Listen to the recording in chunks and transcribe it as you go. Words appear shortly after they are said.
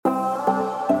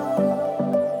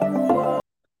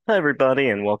Hi, everybody,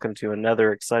 and welcome to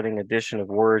another exciting edition of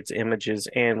Words, Images,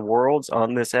 and Worlds.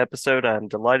 On this episode, I'm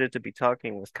delighted to be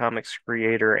talking with comics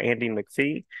creator Andy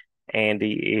MacPhee.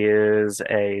 Andy is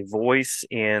a voice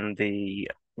in the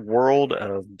world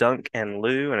of Dunk and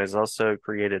Lou and has also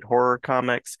created horror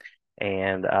comics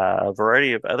and a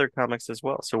variety of other comics as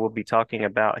well. So we'll be talking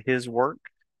about his work,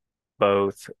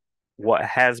 both what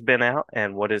has been out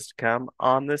and what is to come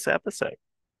on this episode.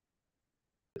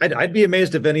 I'd be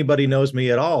amazed if anybody knows me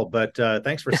at all, but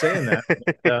thanks for saying that.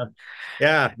 Uh,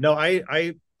 yeah, no,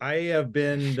 I have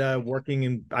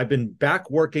been I've been back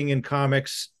working in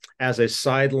comics as a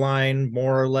sideline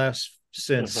more or less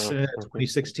since Mhm, mhm.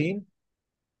 2016.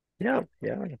 Yeah,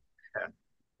 yeah.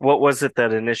 What was it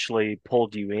that initially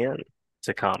pulled you in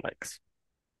to comics?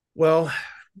 Well,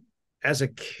 as a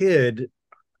kid,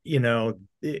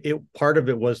 part of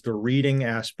it was the reading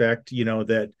aspect,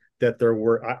 that there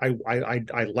were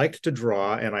I liked to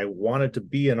draw and I wanted to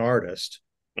be an artist,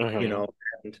 you Hmm. know,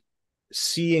 and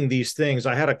seeing these things.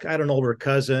 I had an older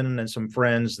cousin and some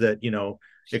friends that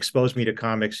exposed me to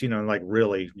comics. Like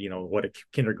really, what a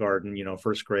kindergarten,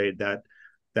 first grade,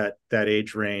 that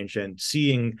age range, and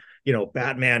seeing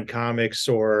Batman comics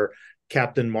or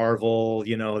Captain Marvel,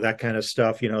 that kind of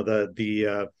stuff.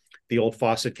 The old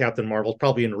Fawcett Captain Marvel,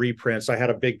 probably in reprints. I had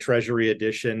a big Treasury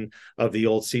edition of the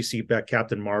old CC Beck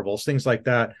Captain Marvels, things like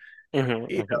that. Hmm.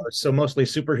 Hmm. So mostly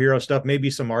superhero stuff, maybe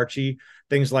some Archie,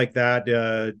 things like that.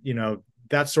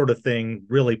 That sort of thing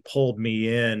really pulled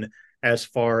me in as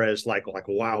far as like,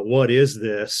 wow, what is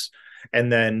this?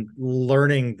 And then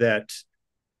learning that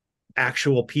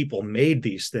actual people made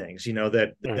these things,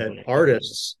 that Hmm. Hmm.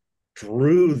 artists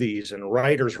drew these and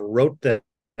writers wrote them,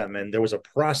 and there was a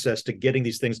process to getting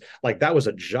these things. Like that was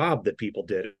a job that people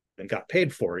did and got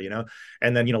paid for,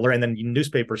 and then learn. And then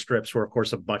newspaper strips were of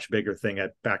course a much bigger thing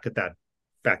back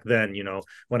then,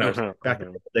 when I was Hmm. back in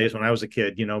Hmm. the days when I was a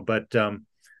kid, but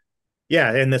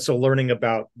yeah. And then so learning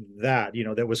about that,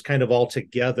 that was kind of all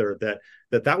together,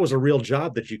 that was a real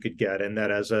job that you could get, and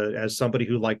that as somebody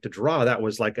who liked to draw, that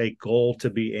was like a goal to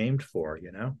be aimed for.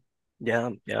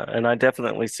 Yeah, yeah. And I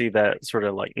definitely see that sort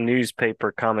of like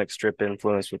newspaper comic strip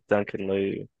influence with Duncan Lu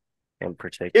in Yeah,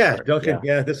 particular. Duncan.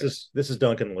 Yeah. Yeah, this is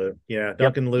Duncan Lu. Yeah,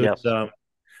 Yep. Yep.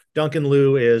 Duncan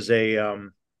Lu is a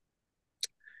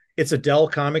it's a Dell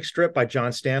comic strip by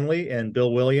John Stanley and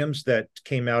Bill Williams that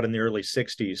came out in the early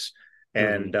 60s. Hmm.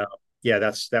 And yeah,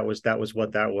 that was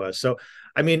what that was. So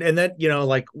I mean, and then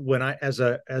like when I as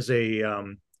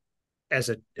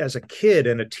a kid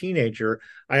and a teenager,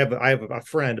 I have a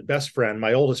friend, a best friend,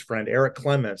 my oldest friend, Eric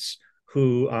Clements,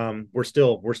 who we're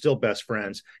still best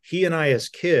friends. He and I as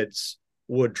kids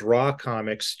would draw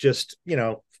comics, just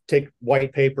take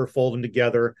white paper, fold them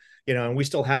together, and we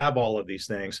still have all of these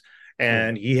things.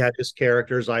 And Hmm. he had his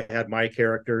characters, I had my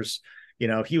characters.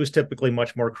 He was typically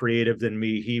much more creative than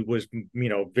me. He was,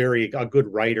 very a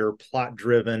good writer, plot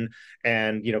driven,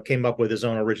 and came up with his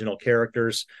own original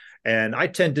characters. And I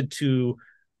tended to,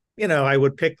 I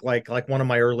would pick like one of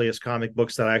my earliest comic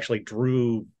books that I actually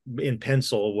drew in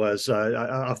pencil was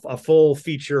a full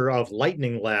feature of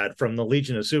Lightning Lad from the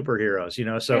Legion of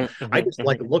Superheroes. So Hmm. I just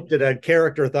like Hmm. looked at a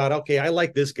character, thought, okay, I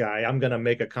like this guy, I'm gonna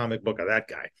make a comic book of that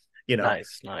guy. you know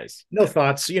Nice, nice. no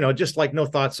thoughts, just like no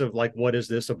thoughts of like, what is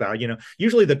this about?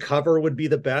 Usually the cover would be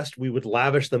the best. We would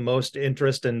lavish the most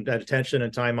interest and attention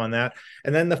and time on that.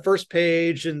 And then the first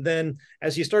page. And then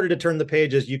as you started to turn the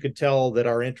pages, you could tell that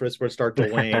our interests would start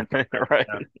to wane. Right.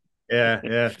 Yeah.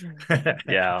 Yeah.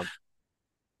 Yeah.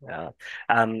 Yeah.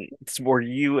 Were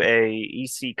you a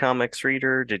EC Comics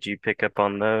reader? Did you pick up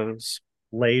on those?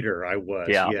 Later, I was,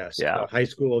 Yeah. yes. Yeah. High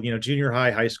school, junior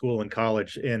high, high school, and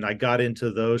college. And I got into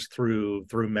those through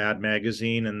Mad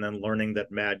Magazine, and then learning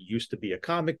that Mad used to be a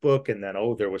comic book. And then,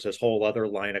 oh, there was this whole other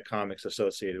line of comics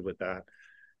associated with that.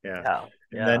 Yeah.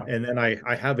 Yeah. And then Yeah. and then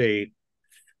I have I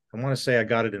want to say I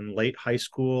got it in late high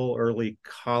school, early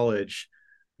college.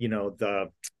 There's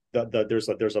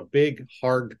a big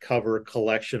hardcover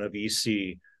collection of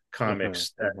EC Hmm. comics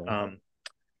that Hmm.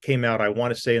 came out, I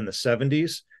want to say in the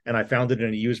 70s, and I found it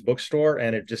in a used bookstore,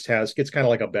 and it's kind of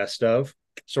like a best of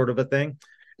sort of a thing.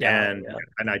 Yeah. and Yeah.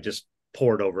 and I just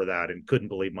poured over that and couldn't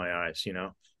believe my eyes.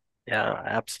 Yeah.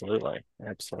 Absolutely. Yeah.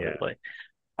 Absolutely.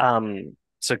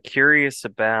 So curious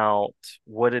about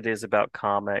what it is about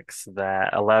comics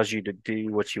that allows you to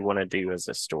do what you want to do as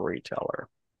a storyteller.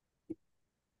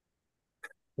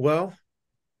 Well,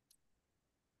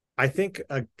 I think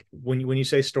when you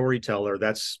say storyteller,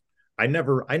 that's I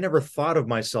never thought of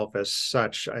myself as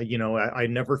such. I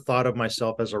never thought of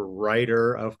myself as a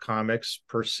writer of comics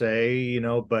per se,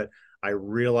 but I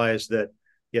realized that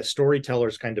yeah, storyteller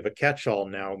is kind of a catch-all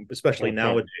now, especially Hmm.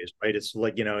 nowadays, right? It's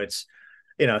like, it's,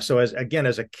 so as again,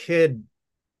 as a kid,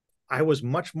 I was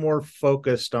much more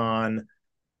focused on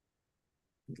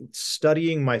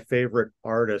studying my favorite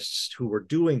artists who were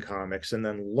doing comics and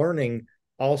then learning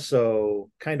also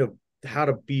kind of how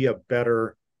to be a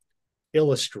better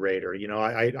illustrator.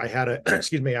 I had a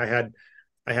excuse me, I had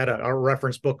a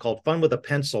reference book called Fun with a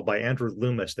Pencil by Andrew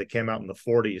Loomis that came out in the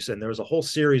 40s. And there was a whole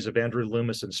series of Andrew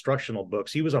Loomis instructional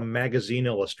books. He was a magazine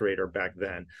illustrator back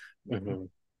then. Hmm.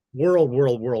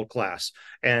 World class.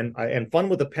 And Fun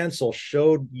with a Pencil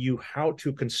showed you how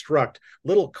to construct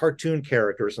little cartoon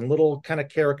characters and little kind of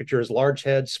caricatures, large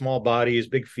heads, small bodies,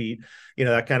 big feet,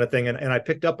 that kind of thing. And I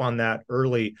picked up on that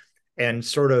early and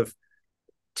sort of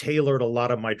tailored a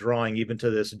lot of my drawing even to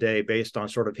this day based on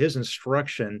sort of his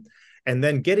instruction. And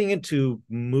then getting into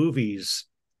movies,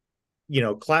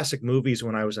 classic movies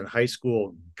when I was in high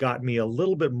school got me a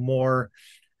little bit more,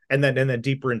 and then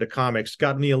deeper into comics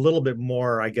got me a little bit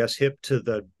more, I guess, hip to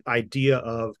the idea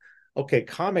of, okay,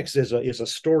 comics is a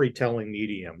storytelling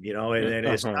medium, and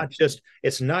Hmm.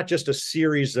 it's not just a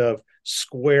series of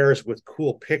squares with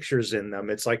cool pictures in them.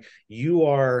 It's like you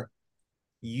are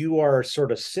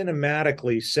sort of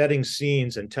cinematically setting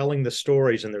scenes and telling the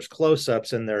stories, and there's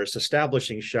close-ups and there's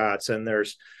establishing shots and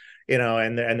there's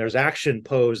and there's action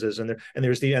poses and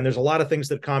there's a lot of things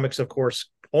that comics, of course,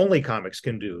 only comics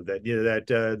can do that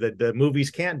that the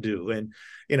movies can't do, and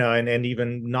and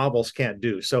even novels can't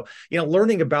do. So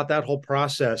learning about that whole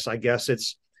process, I guess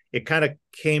it kind of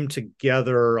came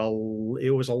together.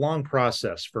 It was a long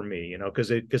process for me,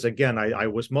 because again, I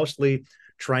was mostly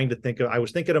trying to I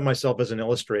was thinking of myself as an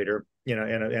illustrator,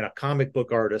 and a comic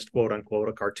book artist, quote unquote,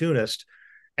 a cartoonist.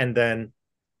 And then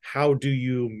how do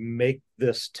you make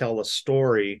this tell a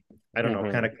story? I don't know,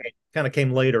 Hmm. kind of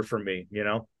came later for me.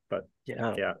 But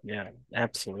Yeah, yeah. yeah,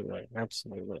 absolutely,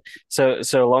 absolutely. So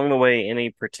along the way,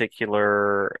 any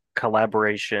particular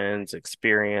collaborations,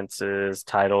 experiences,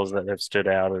 titles that have stood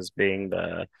out as being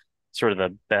the sort of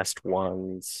the best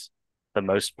ones, the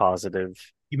most positive?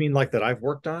 You mean like that I've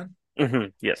worked on?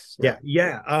 Yes, yeah.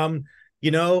 Yeah,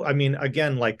 yeah. I mean,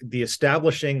 again, like the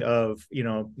establishing of,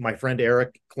 my friend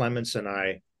Eric Clements and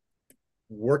I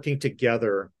working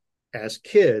together as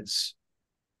kids.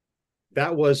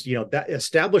 That was, that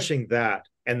establishing that,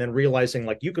 and then realizing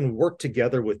like you can work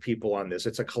together with people on this.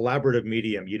 It's a collaborative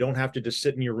medium. You don't have to just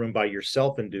sit in your room by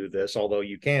yourself and do this, although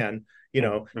you can, you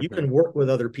Mm-hmm. can work with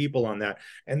other people on that.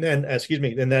 And then, excuse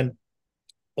me, and then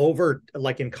over,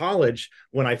 like in college,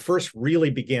 when I first really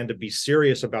began to be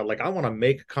serious about, like, I want to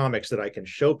make comics that I can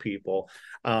show people.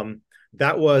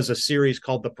 That was a series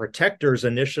called The Protectors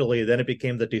initially. Then it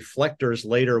became The Deflectors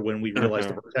later, when we realized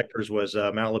The Mm-hmm. Protectors was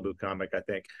a Malibu comic, I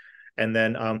think. And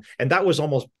then, and that was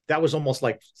almost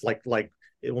like, well,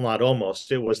 not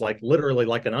almost, it was like literally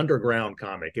like an underground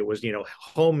comic. It was,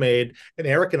 homemade. And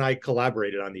Eric and I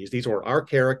collaborated on these. These were our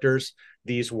characters.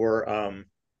 These were,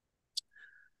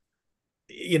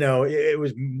 it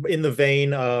was in the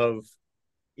vein of,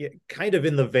 kind of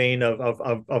in the vein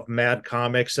of Mad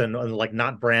Comics and like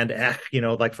Not Brand X,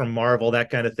 like from Marvel, that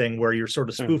kind of thing, where you're sort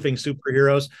of spoofing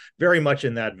superheroes, very much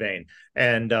in that vein.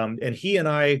 And he and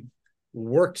I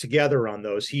worked together on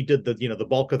those. He did the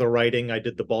bulk of the writing. I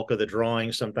did the bulk of the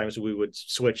drawing. Sometimes we would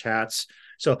switch hats.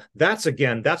 So that's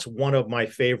one of my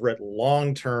favorite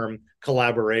long-term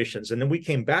collaborations. And then we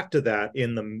came back to that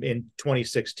in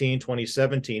 2016,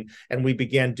 2017, and we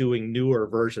began doing newer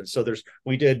versions. So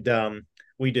we did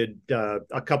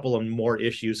a couple of more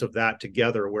issues of that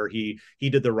together, where he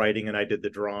did the writing and I did the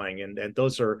drawing, and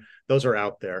those are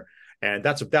out there, and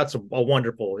that's a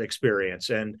wonderful experience.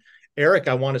 And Eric,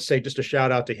 I want to say just a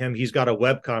shout out to him. He's got a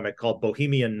web comic called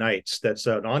Bohemian Nights that's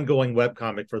an ongoing web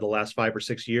comic for the last 5 or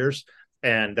 6 years,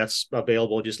 and that's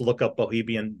available. Just look up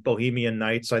Bohemian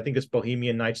Nights. I think it's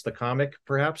Bohemian Nights the comic,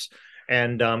 perhaps.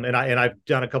 And I've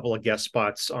done a couple of guest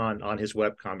spots on his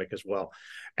web comic as well.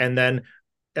 And then,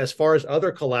 as far as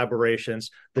other collaborations,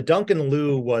 the Duncan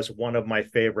Lu was one of my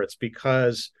favorites,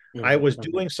 because I was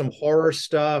Mm-hmm. doing some horror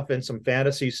stuff and some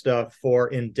fantasy stuff for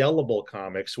Indelible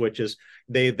Comics, which is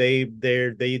they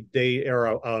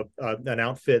are an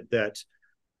outfit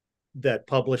that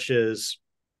publishes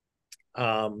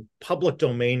public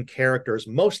domain characters,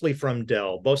 mostly from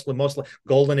Dell, mostly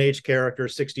Golden Age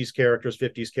characters, 60s characters,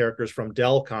 50s characters from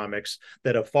Dell Comics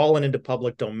that have fallen into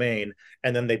public domain,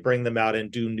 and then they bring them out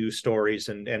and do new stories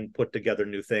and put together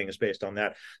new things based on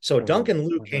that. So Mm-hmm. Duncan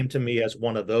Lu Mm-hmm. came to me as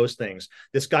one of those things.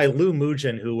 This guy Lou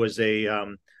Mujin, who was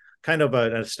kind of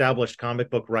an established comic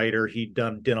book writer. He'd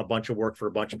did a bunch of work for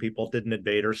a bunch of people. Did an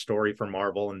Invader story for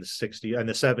Marvel in the '60s and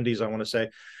the '70s, I want to say,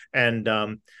 and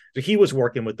so he was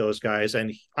working with those guys.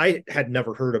 And I had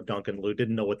never heard of Duncan Lu,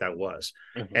 didn't know what that was,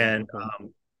 and Mm-hmm.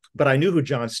 but I knew who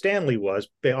John Stanley was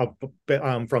from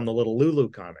the Little Lulu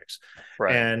comics,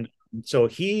 Right. and so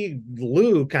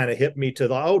Lou kind of hit me to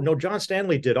the, oh no, John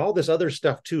Stanley did all this other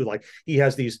stuff too. Like he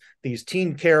has these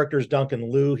teen characters, Duncan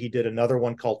Lou. He did another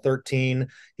one called 13.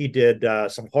 He did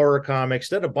some horror comics,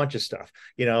 did a bunch of stuff,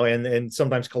 and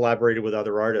sometimes collaborated with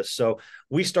other artists. So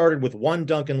we started with one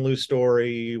Duncan Lou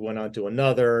story, went on to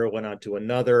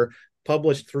another,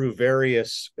 published through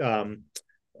various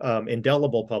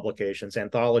indelible publications,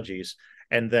 anthologies.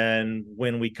 And then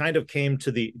when we kind of came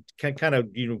to the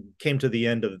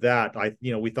end of that,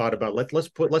 we thought about let's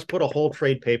put a whole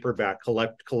trade paperback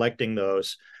collecting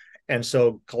those. And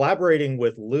so collaborating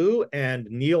with Lou and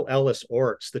Neil Ellis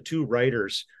Orts, the two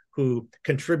writers who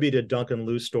contributed Duncan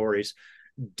Lou stories,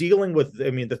 dealing with,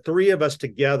 I mean, the three of us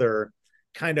together,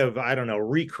 kind of, I don't know,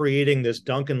 recreating this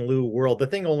Duncan Lou world. The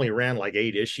thing only ran like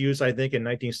 8 issues, I think, in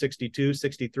 1962,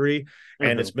 63,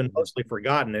 and it's been Mm-hmm. mostly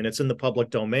forgotten and it's in the public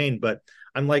domain. But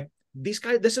I'm like, these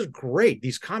guys, this is great.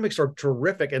 These comics are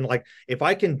terrific. And like, if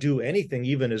I can do anything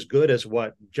even as good as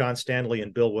what John Stanley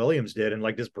and Bill Williams did, and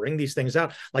like just bring these things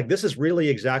out, like this is really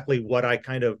exactly what I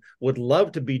kind of would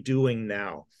love to be doing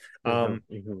now. Mm-hmm. Um,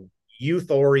 Mm-hmm.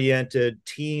 Youth oriented,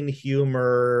 teen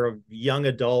humor, young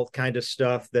adult kind of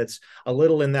stuff that's a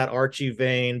little in that Archie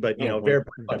vein, but very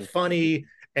Mm-hmm. but funny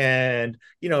and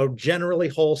generally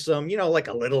wholesome, like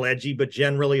a little edgy, but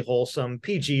generally wholesome,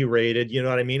 PG rated, you know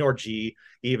what I mean, or G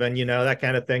even, that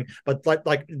kind of thing. But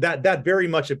like that very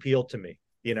much appealed to me,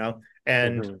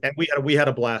 and Mm-hmm. we had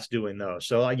a blast doing those.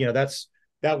 So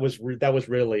that was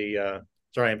really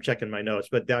sorry, I'm checking my notes,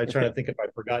 but I'm trying to think if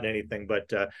I've forgotten anything.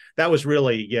 But that was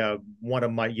really, yeah, one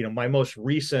of my, my most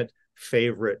recent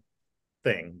favorite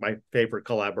thing, my favorite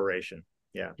collaboration.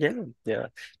 Yeah. Yeah, yeah.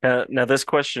 Now, this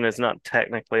question is not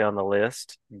technically on the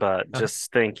list, but Uh-huh.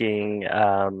 just thinking,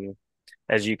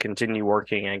 as you continue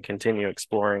working and continue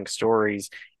exploring stories,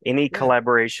 any Yeah.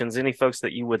 collaborations, any folks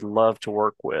that you would love to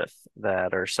work with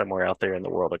that are somewhere out there in the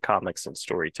world of comics and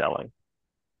storytelling?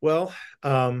 Well,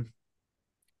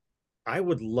 I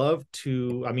would love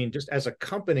to, I mean, just as a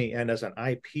company and as an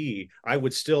IP, I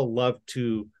would still love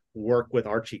to work with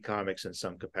Archie Comics in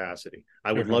some capacity.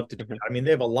 I would Hmm. love to do Hmm. that. I mean,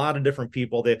 they have a lot of different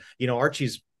people.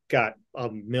 Archie's got a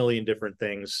million different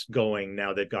things going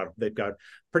now. They've got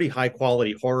pretty high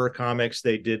quality horror comics.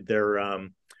 They did their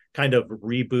kind of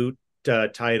reboot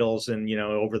titles and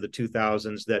over the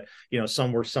 2000s that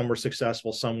some were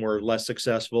successful, some were less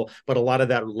successful, but a lot of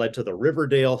that led to the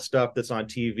Riverdale stuff that's on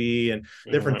TV and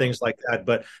different Hmm. things like that.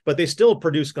 But they still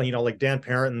produce, like Dan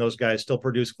Parent and those guys still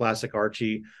produce classic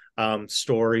Archie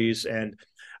stories. And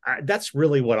that's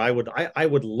really what I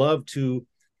would love to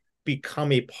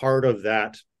become a part of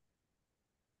that,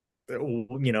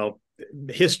 you know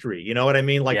history, you know what I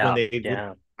mean, like when Yeah, they would,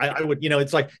 yeah. I would,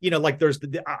 it's like, like there's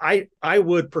I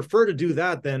would prefer to do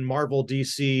that than Marvel,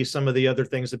 DC, some of the other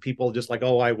things that people just like,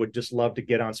 oh, I would just love to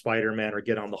get on Spider-Man or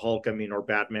get on the Hulk, I mean, or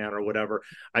Batman or whatever.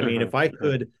 I mean, Hmm.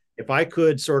 if I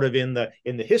could sort of in the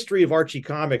history of Archie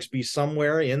Comics be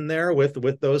somewhere in there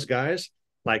with those guys,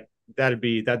 like that'd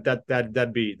be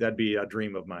a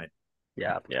dream of mine.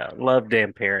 Yeah, yeah. Love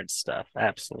Dan Parent's stuff.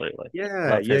 Absolutely. Yeah,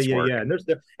 Love yeah, his yeah, work. yeah.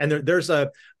 And there's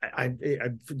a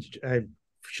I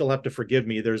she'll have to forgive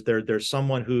me. There's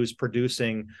someone who's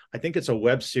producing. I think it's a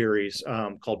web series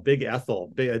called Big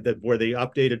Ethel, where they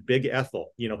updated Big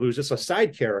Ethel. Who's just a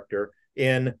side character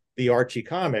in the Archie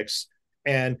comics,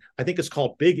 and I think it's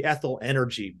called Big Ethel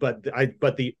Energy. But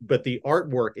the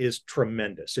artwork is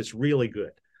tremendous. It's really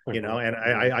good. Hmm. And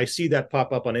Hmm. I see that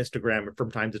pop up on Instagram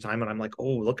from time to time, and I'm like,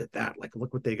 oh, look at that! Like,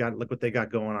 look what they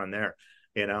got going on there,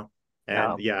 you know.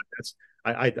 And Yeah. yeah, that's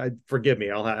I forgive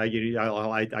me. I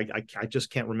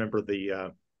just can't remember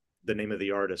the name of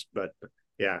the artist, but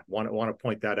yeah, want to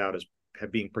point that out as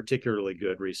being particularly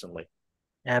good recently.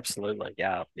 Absolutely.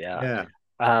 Yeah, yeah.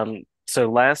 Yeah,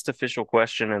 So last official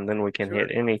question, and then we can hit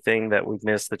sure, anything that we've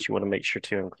missed that you want to make sure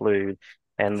to include.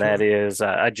 And that sure. is,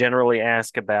 I generally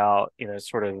ask about,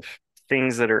 sort of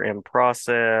things that are in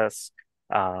process,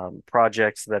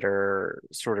 projects that are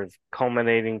sort of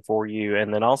culminating for you,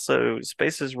 and then also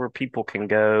spaces where people can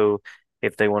go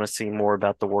if they want to see more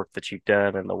about the work that you've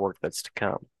done and the work that's to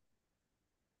come.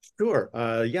 Sure.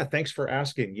 Yeah, thanks for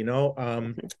asking.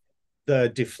 The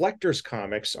Deflectors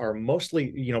comics are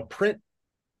mostly, print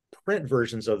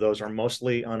versions of those are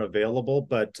mostly unavailable,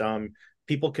 but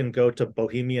people can go to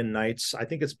Bohemian Nights. I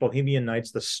think it's Bohemian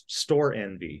Nights, the Store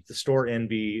Envy. The Store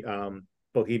Envy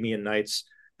Bohemian Nights.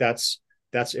 That's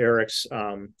that's Eric's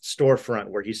storefront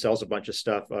where he sells a bunch of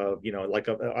stuff of like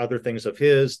other things of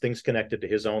his things connected to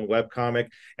his own web comic,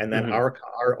 and then Hmm.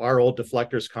 our old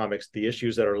Deflectors comics, the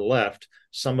issues that are left,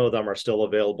 some of them are still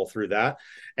available through that.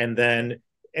 And then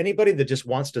anybody that just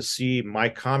wants to see my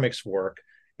comics work,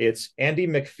 it's Andy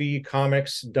MacPhee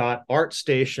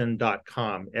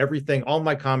comics.artstation.com. Everything, all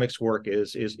my comics work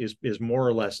is more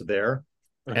or less there,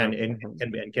 Hmm. and Hmm.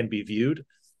 and can be viewed.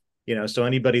 So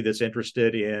anybody that's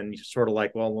interested in sort of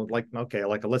like, well, like, okay,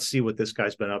 like, let's see what this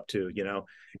guy's been up to.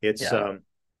 It's Yeah.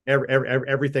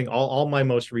 everything, all my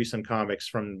most recent comics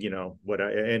from what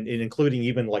and including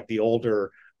even like the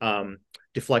older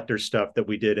Deflector stuff that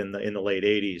we did in the late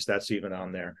 80s. That's even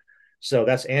on there. So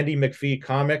that's Andy MacPhee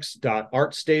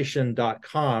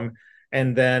comics.artstation.com.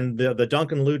 And then the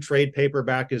Duncan Lu trade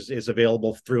paperback is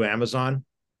available through Amazon.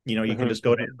 You can Hmm. just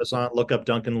go to Hmm. Amazon, look up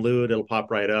Duncan Lu, it'll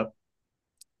pop right up.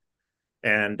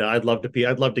 And I'd love to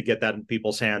get that in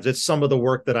people's hands. It's some of the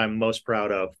work that I'm most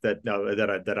proud of that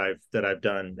I've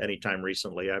done anytime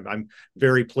recently. I'm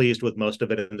very pleased with most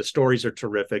of it, and the stories are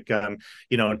terrific.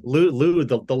 Lou,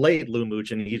 the late Lou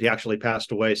Muchin, he actually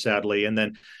passed away sadly, and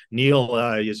then Neil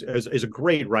is a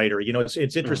great writer. It's Hmm.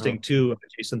 interesting too,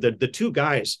 Jason. The two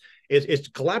guys, it's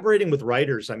collaborating with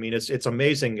writers. I mean, it's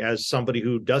amazing as somebody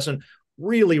who doesn't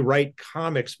really write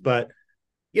comics, but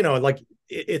like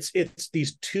it's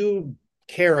these two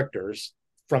characters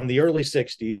from the early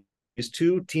 60s,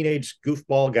 two teenage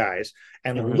goofball guys,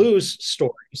 and Hmm. Lou's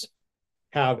stories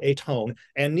have a tone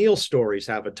and Neil's stories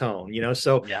have a tone,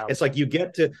 so Yeah. it's like you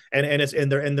get to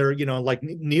and they're like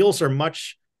Neil's are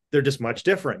much, they're just much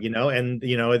different, and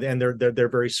they're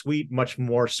very sweet, much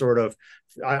more sort of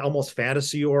almost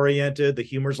fantasy oriented. The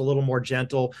humor's a little more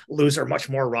gentle. Lou's are much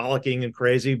more rollicking and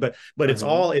crazy, but Hmm. it's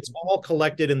all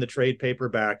collected in the trade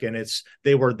paperback, and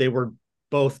they were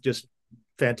both just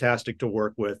fantastic to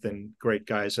work with and great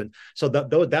guys. And so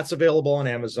that's available on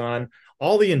Amazon.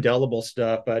 All the indelible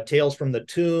stuff, Tales from the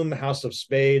Tomb, House of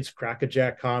Spades,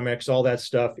 Crackerjack Comics, all that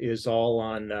stuff is all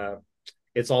on.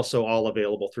 It's also all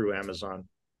available through Amazon.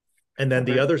 And then All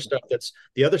right.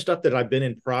 the other stuff that I've been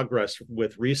in progress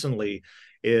with recently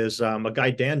is a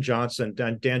guy, Dan Johnson.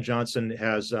 Dan Johnson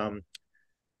has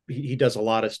he does a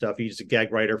lot of stuff. He's a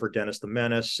gag writer for Dennis the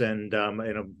Menace and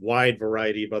a wide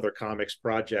variety of other comics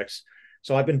projects.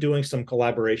 So I've been doing some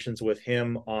collaborations with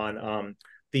him on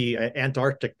the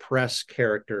Antarctic Press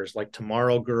characters like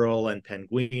Tomorrow Girl and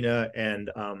Penguina, and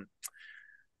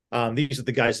these are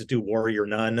the guys that do Warrior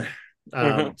Nun.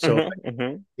 Hmm. So Hmm.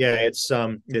 Hmm. yeah, it's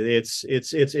Ben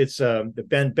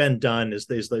Dunn is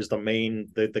the main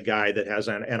the guy that has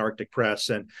an Antarctic Press,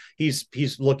 and he's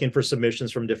looking for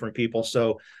submissions from different people.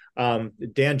 So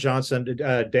Dan Johnson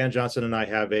and I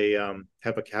have a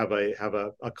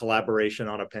collaboration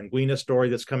on a Penguina story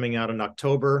that's coming out in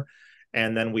October.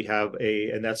 And then we have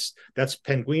that's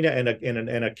Penguina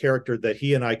and a character that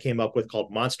he and I came up with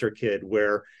called Monster Kid,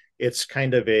 where it's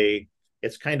kind of a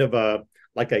it's kind of a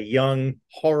like a young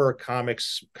horror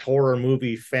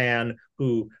movie fan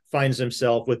who finds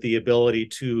himself with the ability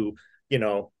to you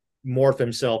know morph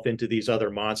himself into these other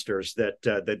monsters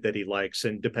that he likes,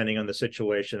 and depending on the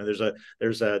situation, and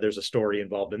there's a story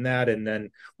involved in that. And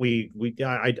then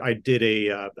I did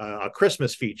a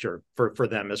Christmas feature for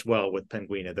them as well with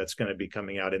Penguina that's going to be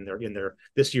coming out in their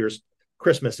this year's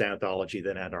Christmas anthology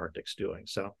that Antarctic's doing.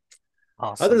 So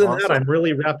other Awesome. than that, Awesome. I'm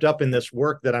really wrapped up in this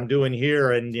work that I'm doing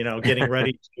here, and getting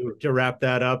ready to wrap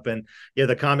that up. And yeah,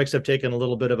 the comics have taken a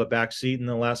little bit of a back seat in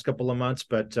the last couple of months,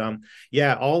 but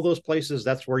yeah, all those places,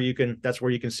 that's where you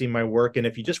can see my work. And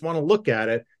if you just want to look at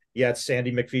it, yeah, it's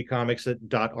Sandy McPhee Comics at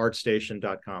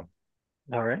 .artstation.com.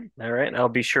 All right. All right. I'll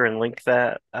be sure and link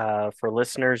that for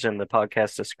listeners in the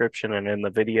podcast description and in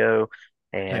the video.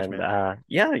 Thanks, And man.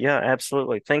 yeah, yeah,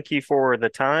 absolutely. Thank you for the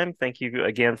time. Thank you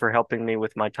again for helping me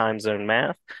with my time zone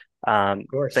math. Of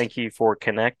course. Thank you for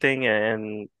connecting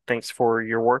and thanks for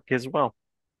your work as well.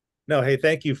 No, hey,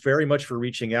 thank you very much for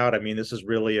reaching out. I mean, this is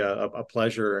really a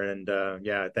pleasure, and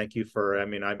yeah, thank you for. I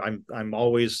mean, I'm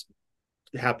always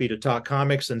happy to talk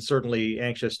comics, and certainly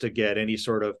anxious to get any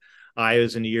sort of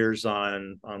eyes and ears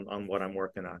on what I'm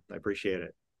working on. I appreciate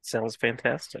it. Sounds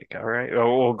fantastic. All right.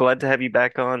 Well, glad to have you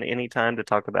back on anytime to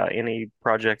talk about any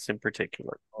projects in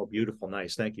particular. Oh, beautiful,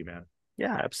 nice. Thank you, man.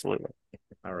 Yeah, absolutely.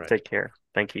 All right. Take care.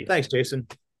 Thank you. Thanks, Jason.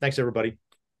 Thanks, everybody.